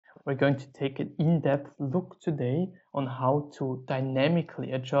We're going to take an in-depth look today on how to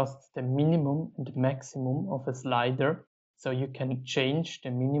dynamically adjust the minimum and maximum of a slider, so you can change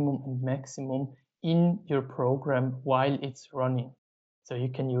the minimum and maximum in your program while it's running. So you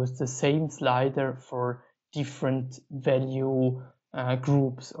can use the same slider for different value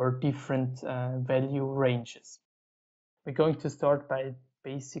groups or different value ranges. We're going to start by a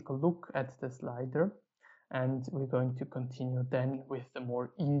basic look at the slider, and we're going to continue then with the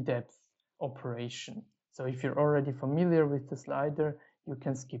more in-depth operation. So if you're already familiar with the slider, you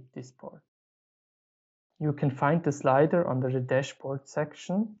can skip this part. You can find the slider under the dashboard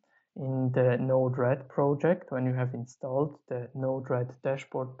section in the Node-RED project when you have installed the Node-RED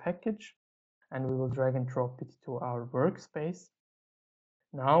dashboard package, and we will drag and drop it to our workspace.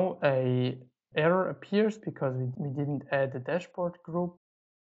 Now a error appears because we didn't add a dashboard group.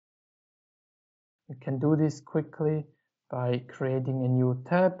 You can do this quickly by creating a new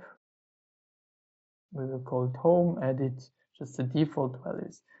tab. We will call it home, edit just the default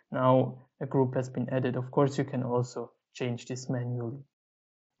values. Now a group has been added. Of course, you can also change this manually.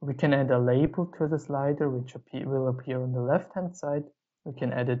 We can add a label to the slider, which will appear on the left-hand side. We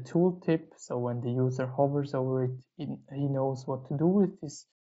can add a tooltip, so when the user hovers over it, he knows what to do with this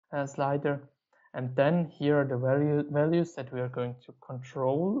slider. And then here are the values that we are going to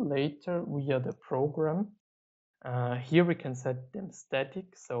control later via the program. Here we can set them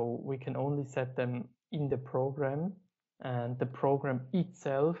static, so we can only set them in the program, and the program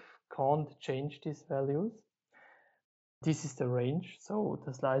itself can't change these values. This is the range, so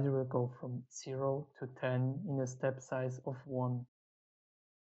the slider will go from 0 to 10 in a step size of 1.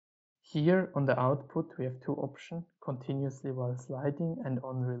 Here on the output we have two options, continuously while sliding and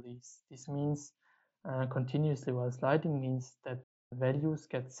on release. This means continuously while sliding means that values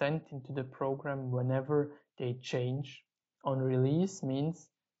get sent into the program whenever they change. On release means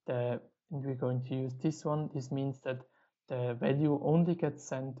and we're going to use this one. This means that the value only gets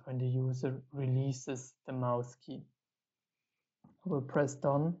sent when the user releases the mouse key. We'll press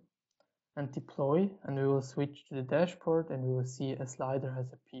done and deploy, and we will switch to the dashboard and we will see a slider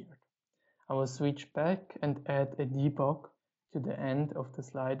has appeared. I will switch back and add a debug to the end of the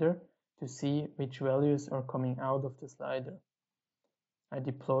slider to see which values are coming out of the slider. I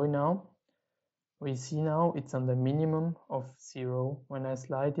deploy now. We see now it's on the minimum of 0. When I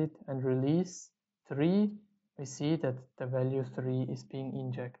slide it and release 3, we see that the value 3 is being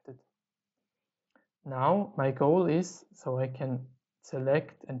injected. Now my goal is so I can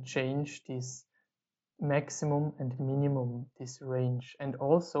select and change this maximum and minimum, this range. And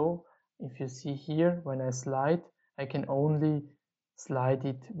also, if you see here, when I slide, I can only slide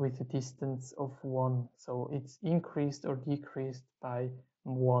it with a distance of 1. So it's increased or decreased by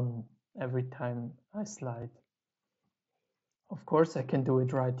 1 every time I slide. Of course, I can do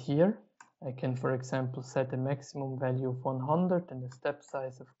it right here. I can, for example, set a maximum value of 100 and a step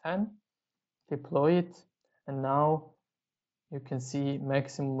size of 10, deploy it, and now you can see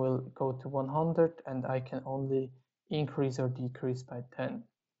maximum will go to 100 and I can only increase or decrease by 10.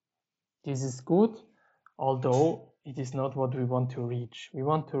 This is good, although it is not what we want to reach. We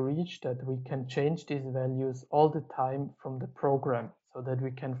want to reach that we can change these values all the time from the program, so that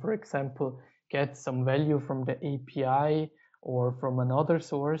we can, for example, get some value from the API or from another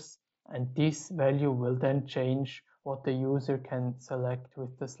source, and this value will then change what the user can select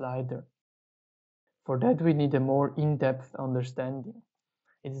with the slider. For that, we need a more in-depth understanding.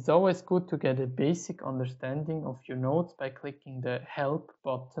 It is always good to get a basic understanding of your nodes by clicking the Help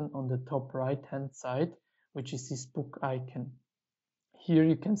button on the top right-hand side, which is this book icon. Here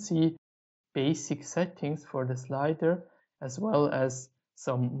you can see basic settings for the slider, as well as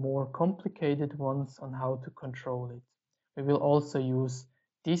some more complicated ones on how to control it. We will also use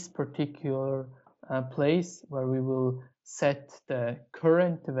this particular place where we will set the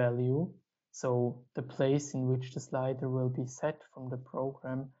current value, so the place in which the slider will be set from the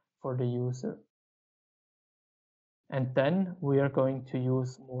program for the user. And then we are going to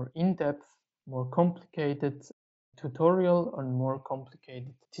use more in-depth, more complicated tutorial and more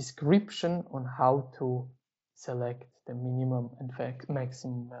complicated description on how to select the minimum and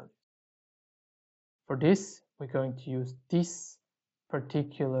maximum value. For this, we're going to use this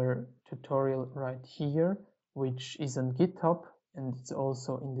particular tutorial right here, which is on GitHub, and it's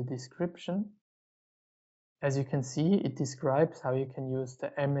also in the description. As you can see, it describes how you can use the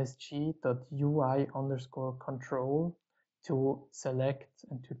msg.ui_control to select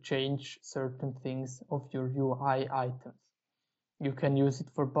and to change certain things of your UI items. You can use it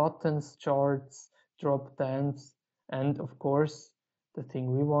for buttons, charts, drop downs, and of course, the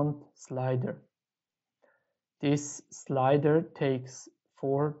thing we want, slider. This slider takes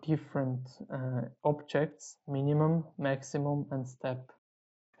 4 different objects: minimum, maximum, and step,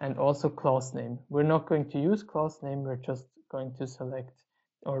 and also class name. We're not going to use class name, we're just going to select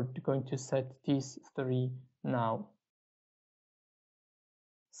or going to set these 3 now.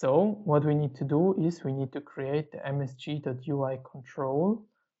 So what we need to do is we need to create the msg.ui control.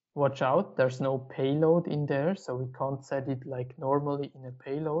 Watch out, there's no payload in there, so we can't set it like normally in a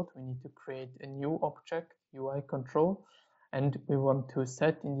payload. We need to create a new object, UI control, and we want to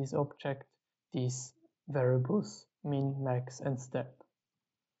set in this object these variables, min, max, and step.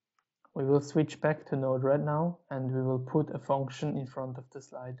 We will switch back to Node-RED now, and we will put a function in front of the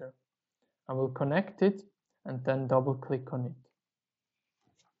slider. I will connect it and then double click on it.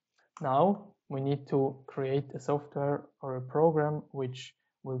 Now we need to create a software or a program which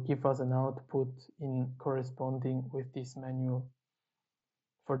will give us an output in corresponding with this manual.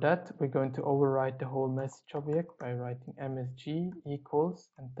 For that, we're going to override the whole message object by writing msg equals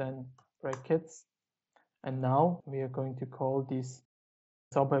and then brackets. And now we are going to call this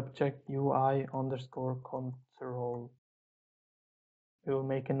subobject UI underscore control. We will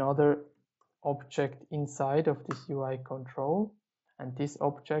make another object inside of this UI control, and this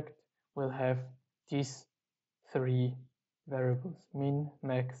object will have these 3 variables: min,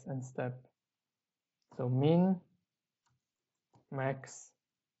 max, and step. So min, max,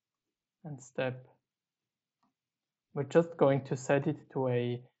 and step. We're just going to set it to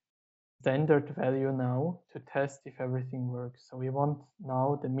a standard value now to test if everything works. So we want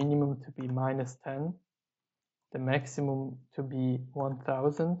now the minimum to be -10, the maximum to be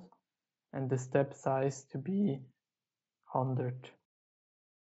 1000, and the step size to be 100.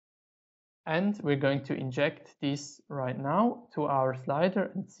 And we're going to inject this right now to our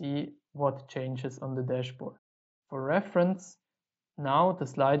slider and see what changes on the dashboard. For reference, now the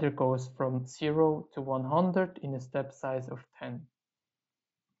slider goes from 0 to 100 in a step size of 10.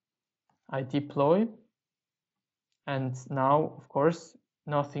 I deploy, and now, of course,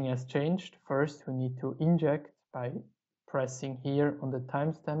 nothing has changed. First, we need to inject by pressing here on the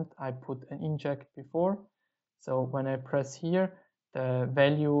timestamp. I put an inject before, so when I press here, the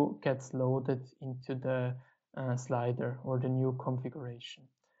value gets loaded into the slider or the new configuration.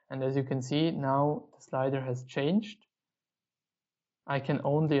 And as you can see, now the slider has changed. I can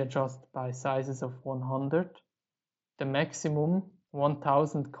only adjust by sizes of 100. The maximum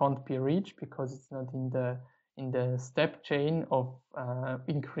 1000 can't be reached because it's not in the step chain of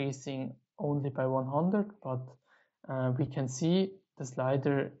increasing only by 100, but we can see the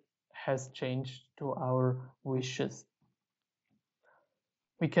slider has changed to our wishes.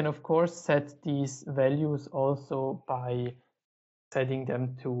 We can of course set these values also by setting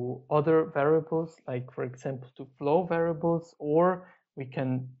them to other variables, like for example to flow variables, or we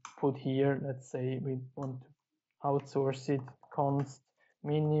can put here, let's say we want to outsource it, const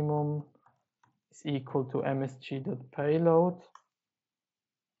minimum is equal to msg.payload.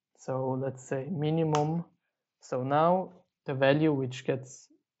 So let's say minimum. So now the value which gets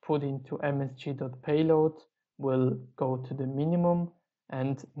put into msg.payload will go to the minimum,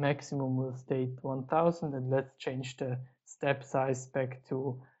 and maximum will state 1000. And let's change the step size back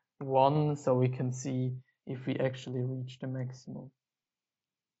to 1 so we can see if we actually reach the maximum.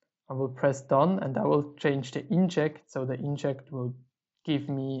 I will press done, and I will change the inject, so the inject will give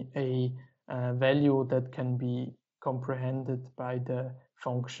me a value that can be comprehended by the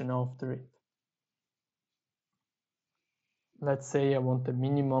function after it. Let's say I want the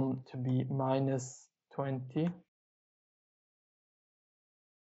minimum to be -20.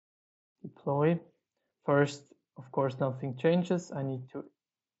 Deploy. First, of course, nothing changes. I need to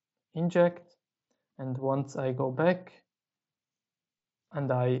inject, and once I go back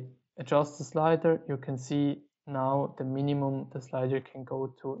and I adjust the slider, you can see now the minimum the slider can go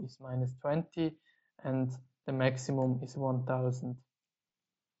to is -20 and the maximum is 1000.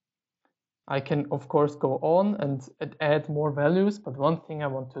 I can of course go on and add more values, but one thing I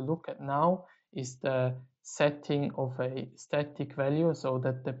want to look at now is the setting of a static value so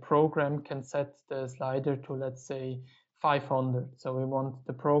that the program can set the slider to, let's say, 500. So we want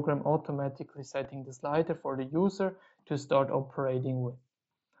the program automatically setting the slider for the user to start operating with.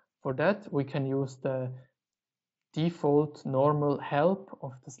 For that, we can use the default normal help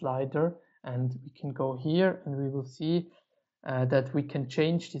of the slider, and we can go here and we will see that we can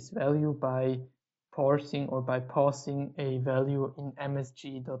change this value by parsing or by passing a value in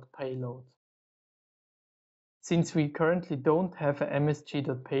msg.payload. Since we currently don't have a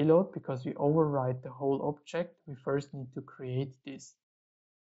msg.payload because we override the whole object, we first need to create this.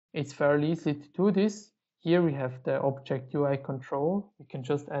 It's fairly easy to do this. Here we have the object UI control. We can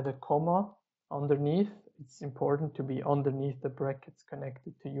just add a comma underneath. it's important to be underneath the brackets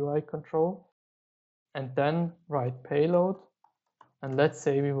connected to UI control. And then write payload. And let's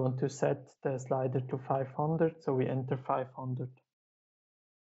say we want to set the slider to 500, so we enter 500.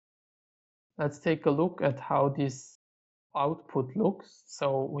 Let's take a look at how this output looks.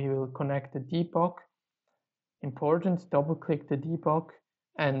 So we will connect the debug. Important, double click the debug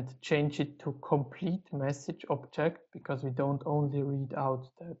and change it to complete message object, because we don't only read out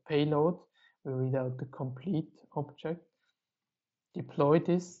the payload, we read out the complete object. Deploy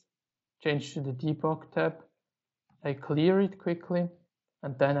this, change to the debug tab. I clear it quickly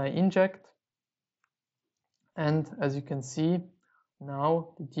and then I inject. And as you can see, now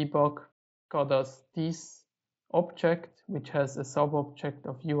the debug got us this object, which has a sub-object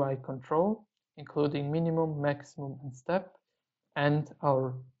of UI control, including minimum, maximum, and step, and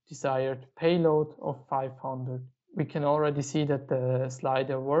our desired payload of 500. We can already see that the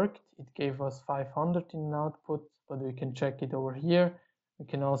slider worked. It gave us 500 in output, but we can check it over here. We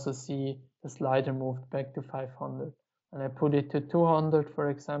can also see the slider moved back to 500. And I put it to 200, for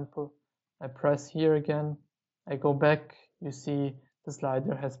example. I press here again. I go back. You see the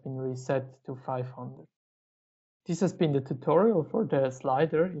slider has been reset to 500. This has been the tutorial for the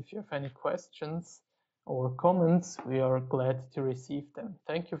slider. If you have any questions or comments, we are glad to receive them.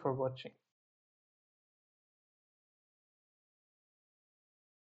 Thank you for watching.